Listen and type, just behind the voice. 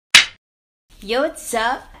Yo, what's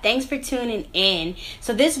up? Thanks for tuning in.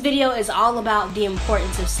 So this video is all about the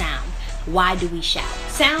importance of sound. Why do we shout?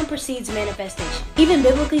 Sound precedes manifestation. Even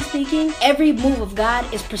biblically speaking, every move of God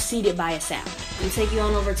is preceded by a sound. Let me take you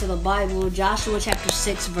on over to the Bible, Joshua chapter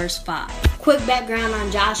 6, verse 5. Quick background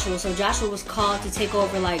on Joshua. So Joshua was called to take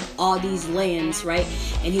over like all these lands, right?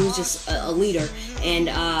 And he was just a leader.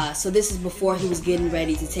 And so this is before he was getting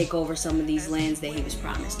ready to take over some of these lands that he was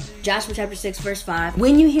promised. Joshua chapter 6, verse 5.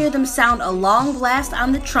 When you hear them sound a long blast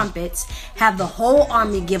on the trumpets, have the whole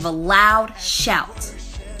army give a loud shout.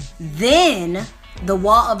 Then the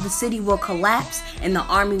wall of the city will collapse and the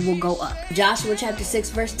army will go up. Joshua chapter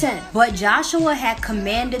 6 verse 10. But Joshua had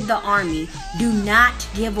commanded the army, do not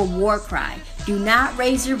give a war cry. Do not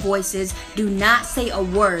raise your voices. Do not say a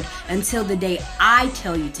word until the day I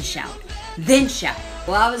tell you to shout. Then shout.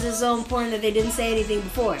 Why was it so important that they didn't say anything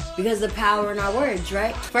before? Because of the power in our words,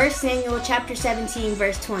 right? 1 Samuel chapter 17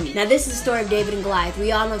 verse 20. Now this is the story of David and Goliath.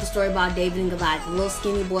 We all know the story about David and Goliath, the little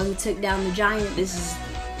skinny boy who took down the giant. This is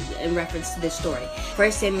in reference to this story.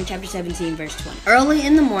 1 Samuel chapter 17 verse 20. Early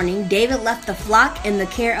in the morning, David left the flock in the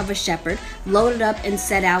care of a shepherd, loaded up and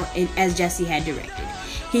set out as Jesse had directed.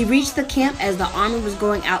 He reached the camp as the army was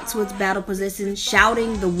going out to its battle position,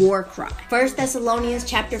 shouting the war cry. 1 Thessalonians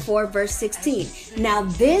chapter 4 verse 16. Now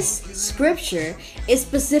this scripture is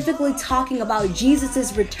specifically talking about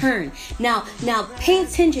Jesus' return. Now pay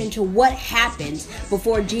attention to what happens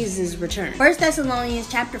before Jesus' return. 1 Thessalonians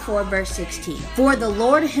chapter 4 verse 16. For the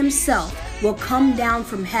Lord himself will come down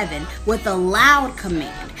from heaven with a loud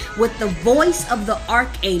command, with the voice of the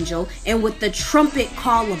archangel, and with the trumpet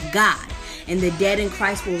call of God. And the dead in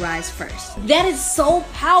Christ will rise first. That is so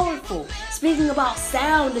powerful. Speaking about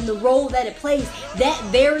sound and the role that it plays, that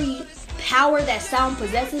very power that sound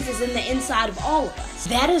possesses is in the inside of all of us.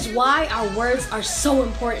 That is why our words are so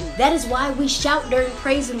important. That is why we shout during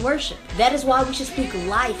praise and worship. That is why we should speak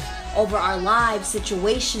life over our lives,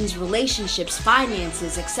 situations, relationships,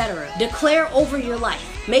 finances, etc. Declare over your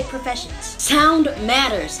life. Make professions. Sound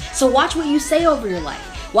matters. So watch what you say over your life.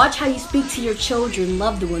 Watch how you speak to your children,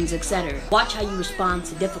 loved ones, etc. Watch how you respond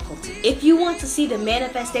to difficulty. If you want to see the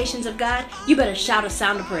manifestations of God, you better shout a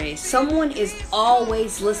sound of praise. Someone is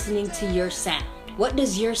always listening to your sound. What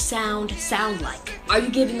does your sound sound like? Are you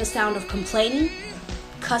giving a sound of complaining,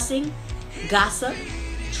 cussing, gossip,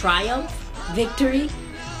 triumph, victory,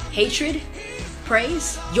 hatred,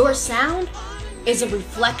 praise? Your sound is a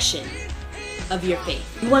reflection of your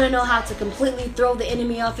faith. You want to know how to completely throw the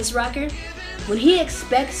enemy off his rocker? When he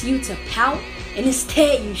expects you to pout and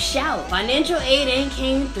instead you shout. Financial aid ain't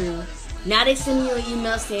came through. Now they send you an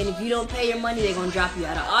email saying if you don't pay your money, they're gonna drop you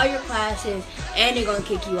out of all your classes and they're gonna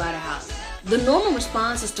kick you out of house. The normal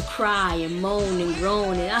response is to cry and moan and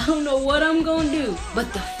groan and I don't know what I'm gonna do.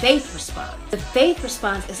 But the faith response. The faith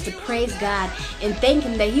response is to praise God and thank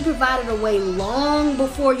him that he provided a way long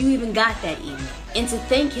before you even got that email. And to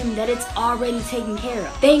thank him that it's already taken care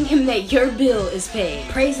of. Thank him that your bill is paid.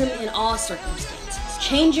 Praise him in all circumstances.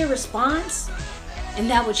 Change your response and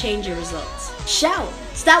that will change your results. Shout.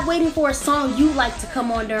 Stop waiting for a song you like to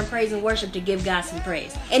come on during praise and worship to give God some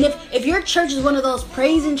praise. And if your church is one of those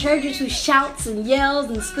praising churches who shouts and yells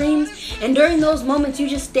and screams, and during those moments you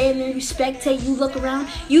just stand there, you spectate, you look around,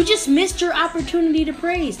 you just missed your opportunity to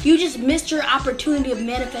praise. You just missed your opportunity of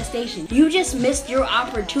manifestation. You just missed your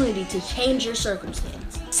opportunity to change your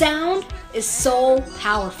circumstance. Sound is so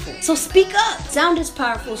powerful. So speak up. Sound is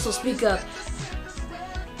powerful, so speak up.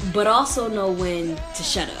 But also know when to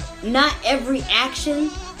shut up. Not every action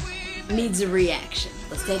needs a reaction.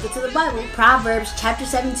 Let's take it to the Bible. Proverbs chapter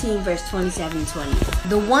 17 verse 27 and 20.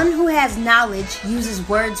 The one who has knowledge uses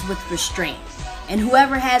words with restraint, and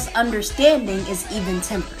whoever has understanding is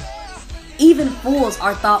even-tempered. Even fools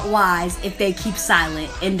are thought wise if they keep silent,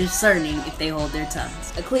 and discerning if they hold their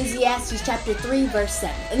tongues. Ecclesiastes chapter 3 verse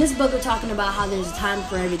 7. In this book we're talking about how there's a time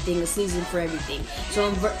for everything, a season for everything. So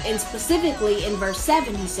and specifically in verse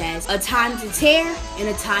 7 he says, a time to tear and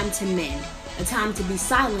a time to mend, a time to be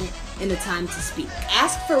silent and a time to speak.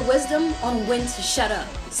 Ask for wisdom on when to shut up.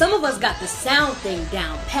 Some of us got the sound thing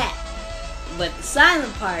down pat, but the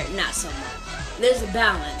silent part not so much. There's a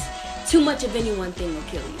balance. Too much of any one thing will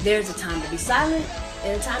kill you. There's a time to be silent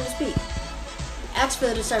and a time to speak. Ask for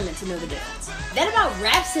the discernment to know the difference. that about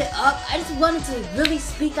wraps it up. I just wanted to really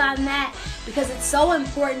speak on that because it's so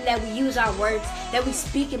important that we use our words, that we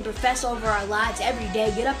speak and profess over our lives every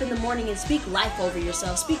day. Get up in the morning and speak life over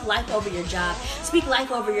yourself. Speak life over your job. Speak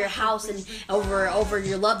life over your house and over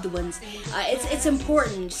your loved ones. It's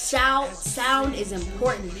important. Sound is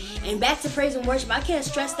important. And back to praise and worship, I can't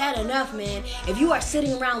stress that enough, man. If you are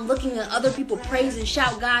sitting around looking at other people praise and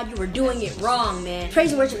shout God, you are doing it wrong, man.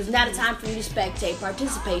 Praise and worship is not a time for you to spectate,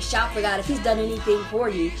 participate, shout for God. If He's done anything for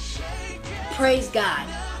you, praise God.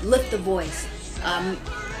 Lift the voice.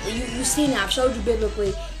 You see now, I've showed you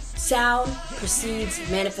biblically, sound precedes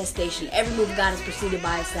manifestation. Every move of God is preceded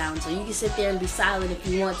by a sound. So you can sit there and be silent if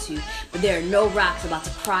you want to, but there are no rocks about to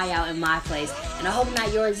cry out in my place. And I hope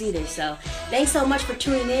not yours either. So thanks so much for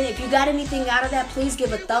tuning in. If you got anything out of that, please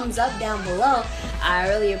give a thumbs up down below. I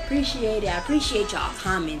really appreciate it. I appreciate y'all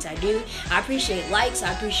comments. I do. I appreciate likes.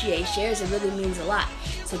 I appreciate shares. It really means a lot.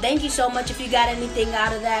 So thank you so much. If you got anything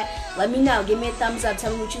out of that, let me know. Give me a thumbs up.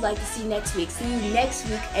 Tell me what you'd like to see next week. See you next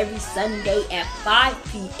week every Sunday at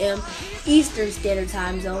 5 p.m. Eastern Standard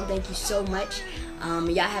Time Zone. Thank you so much.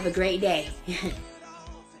 Y'all have a great day.